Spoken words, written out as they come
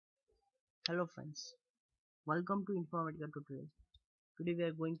Hello friends, welcome to Informatica tutorial. Today we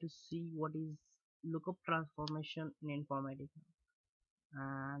are going to see what is lookup transformation in Informatica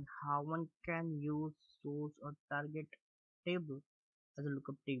and how one can use source or target table as a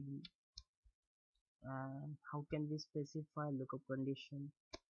lookup table, and how can we specify lookup condition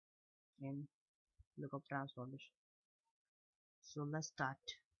in lookup transformation. So let's start.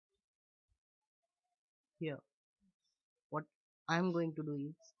 Here what I'm going to do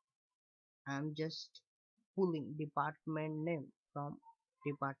is I'm just pulling department name from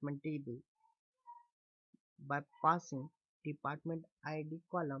department table by passing department ID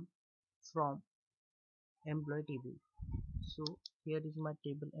column from employee table. So here is my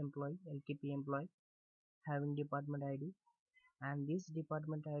table employee, LKP employee, having department ID, and this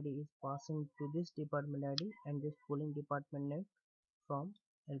department ID is passing to this department ID and just pulling department name from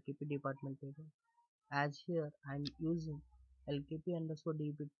LKP department table. As here I am using LKP underscore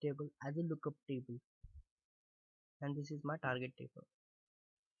DB table as a lookup table, and this is my target table.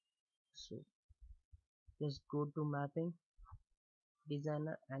 So just go to mapping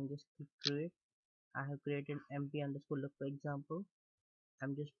designer and just click create. I have created MP underscore lookup example.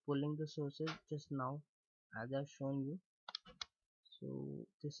 I'm just pulling the sources just now as I've shown you. So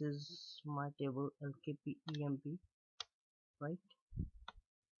this is my table LKP EMP, right?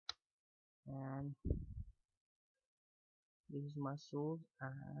 And this is my source,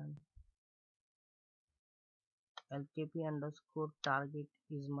 and LKP underscore target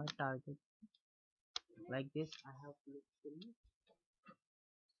is my target. Like this I have literally.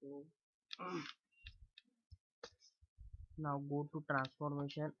 So now go to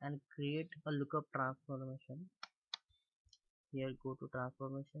transformation and create a lookup transformation. Here go to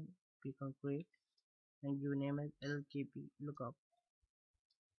transformation, click on create and give name as LKP lookup,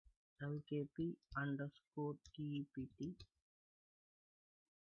 LKP underscore TPT.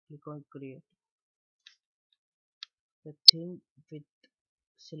 Click on create. The thing with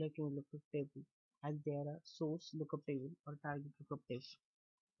selecting lookup table, as there are source lookup table or target lookup table.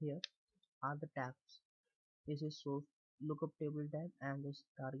 Here are the tabs. This is source lookup table tab and this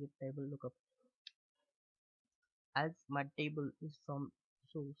target table lookup. As my table is from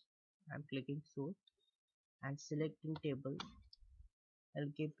source, I'm clicking source and selecting table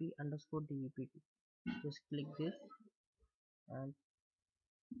LKP underscore DEPT. Just click this and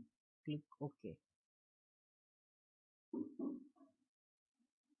click OK.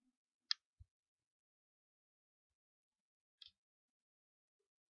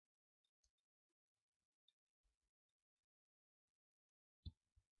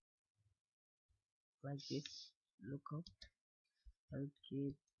 Like this, lookup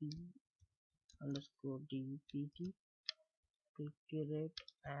LKP underscore DEPT. Click create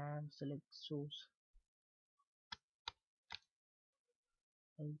and select source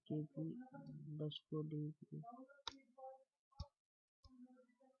LKP underscore DEPT.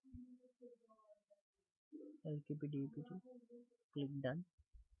 LKP DEPT. Click done.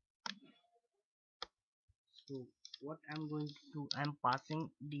 So what I'm going to do, I'm passing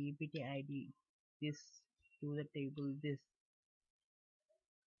DEPT ID this to the table this.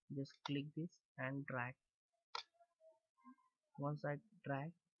 Just click this and drag. Once I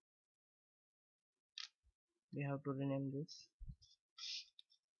drag, we have to rename this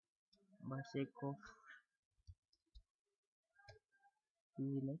by sake of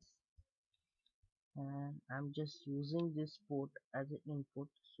easiness. And I'm just using this port as an input,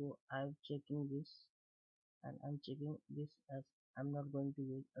 so I'm checking this and I'm checking this as I'm not going to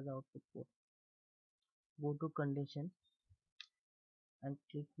use as output port. Go to condition and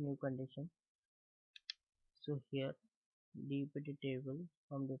click new condition. So here DPT table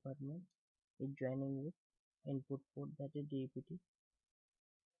from department is joining with input port, that is DPT.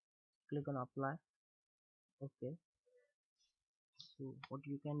 Click on apply. Okay. So what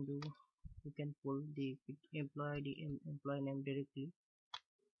you can do, you can pull the employee name directly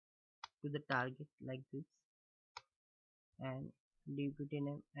to the target like this, and DPT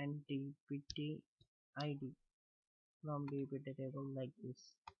name and DPT ID from DPT table like this.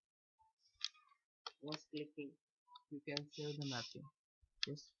 Once clicking, you can save the mapping.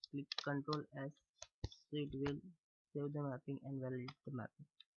 Just click Ctrl S, so it will save the mapping and validate the mapping.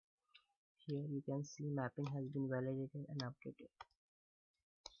 Here you can see mapping has been validated and updated.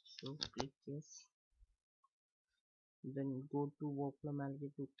 So click yes. Then go to workflow manager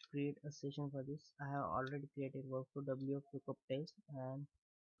to create a session for this. I have already created workflow WF lookup test and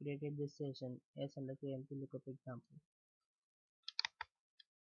created this session S underscore MP lookup example.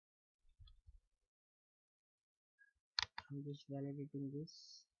 I'm just validating this.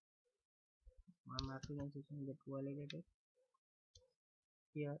 My mapping and session get validated.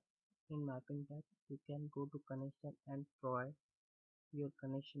 Here In mapping tab, you can go to connection and provide your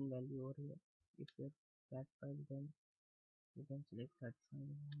connection value over here. If your cat file, then you can select that file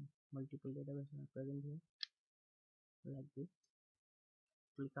and multiple databases are present here like this.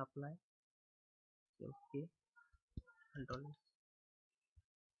 Click apply, say OK, control S.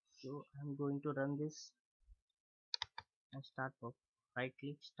 So I'm going to run this and start work. Right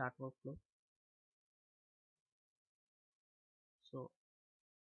click, start workflow. So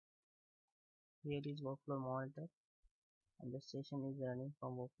here is workflow monitor and the session is running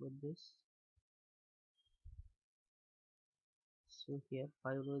from workflow this. So here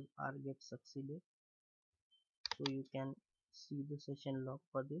 5 rows are get succeeded. So you can see the session log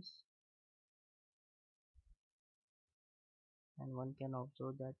for this, and one can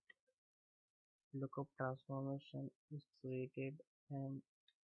observe that lookup transformation is created, and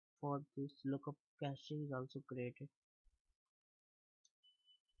for this lookup cache is also created.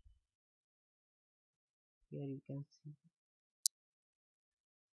 Here you can see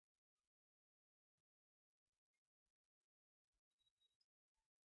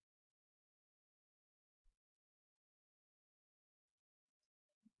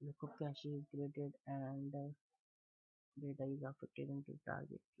lookup cache is created and data is affected into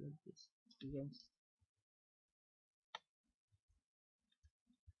target like this. You can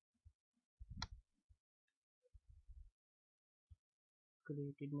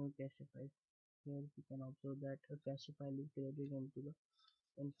created new cache file. Here you can observe that a cache file is created into the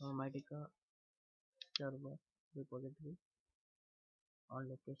Informatica server repository. On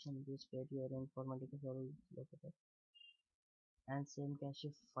location, this where your Informatica server is located, and same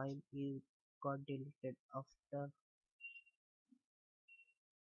cache file is got deleted after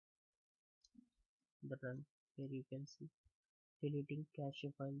the run. Here you can see deleting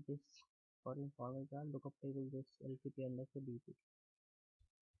cache file this for Informatica lookup table this lkp underscore dp.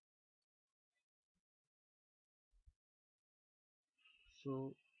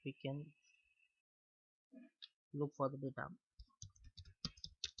 So we can look for the data.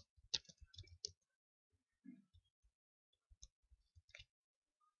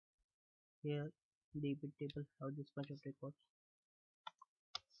 Here db table have this much of records,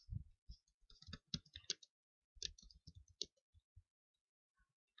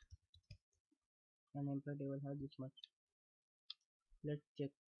 and employee table have this much. Let's check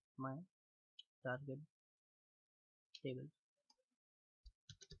my target table.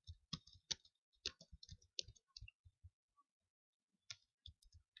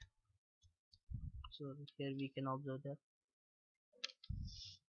 So here we can observe that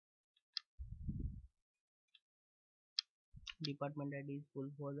department ID is full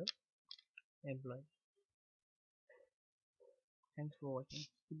for the employee. Thanks for watching.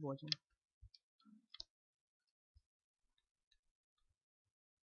 Keep watching.